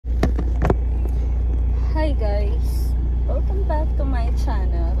Hi guys! Welcome back to my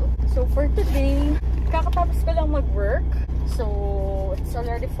channel. So for today, kakatapos ko lang mag-work. So it's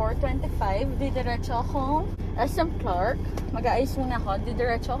already 4:25. Didiretso akong SM Clark. Mag-aayos muna ako.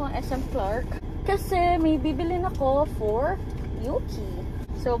 Didiretso akong SM Clark. Kasi may bibilin ako for Yuki.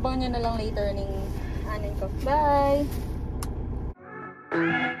 So abangan nyo na lang later ng anin ko. Bye!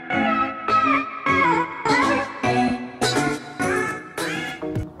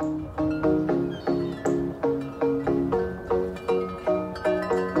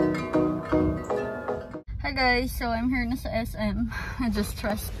 Hi guys, so I'm here na sa SM. I just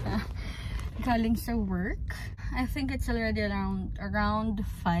trust na galing sa work. I think it's already around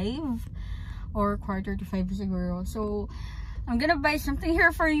 5 or 4:45 siguro. So I'm gonna buy something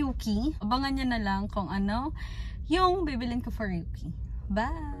here for Yuki. Abangan nyo na lang kung ano yung bibilin ko for Yuki.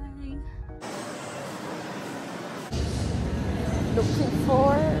 Bye! Looking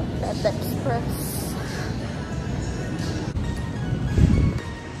for that express.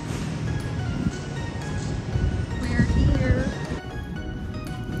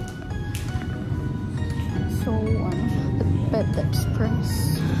 Pet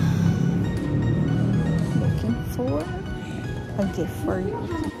Express. Looking for a gift for you.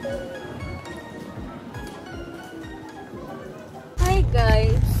 Hi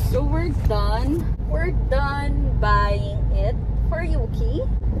guys, so we're done. We're done buying it for Yuki.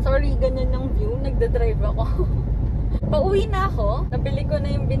 Sorry, ganyan yung view. Nagdadrive ako. Pauwi na ako. Nabili ko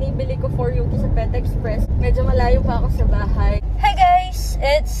na yung binibili ko for Yuki sa Pet Express. Medyo malayo pa ako sa bahay. Hi guys!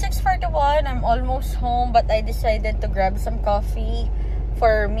 It's 6:41. I'm almost home, but I decided to grab some coffee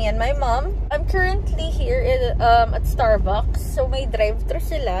for me and my mom. I'm currently here at Starbucks. So may drive-thru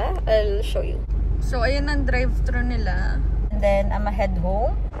sila. I'll show you. So ayan ang drive-thru nila. And then I'm head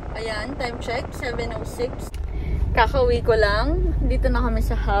home. Ayan, time check, 7:06. Kakauwi ko lang. Dito na kami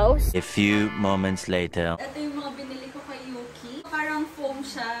sa house. A few moments later. Ito yung mga binili ko kay Yuki. Parang foam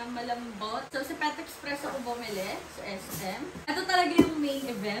siya, malambot. So sa Pet Express ako bumili sa SM. Ito talaga yung main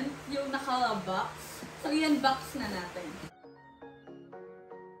event, yung naka-box. So yan, box na natin.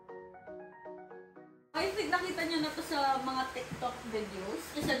 I think nakita nyo na to sa mga TikTok videos.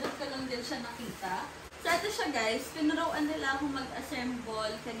 Kasi doon ko lang din siya nakita. So ito siya guys, tinuruan nila akong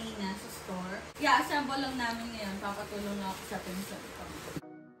mag-assemble kanina sa store. I-assemble lang namin ngayon, papatulong na ako sa pinsan ko.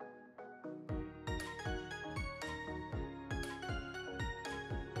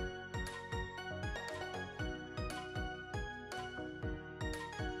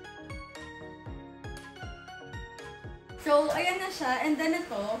 So ayan na siya, and then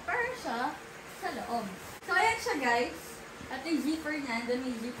ito, parang siya sa loob. So ayan siya guys. At yung zipper niya, then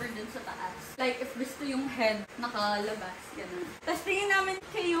may zipper din sa taas. Like, if gusto yung head, nakalabas, gano'n. Tapos tingin namin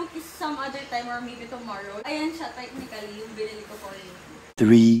kay Yuki some other time or maybe tomorrow. Ayan siya, technically, yung binili ko for Yuki.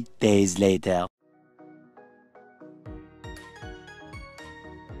 3 days later.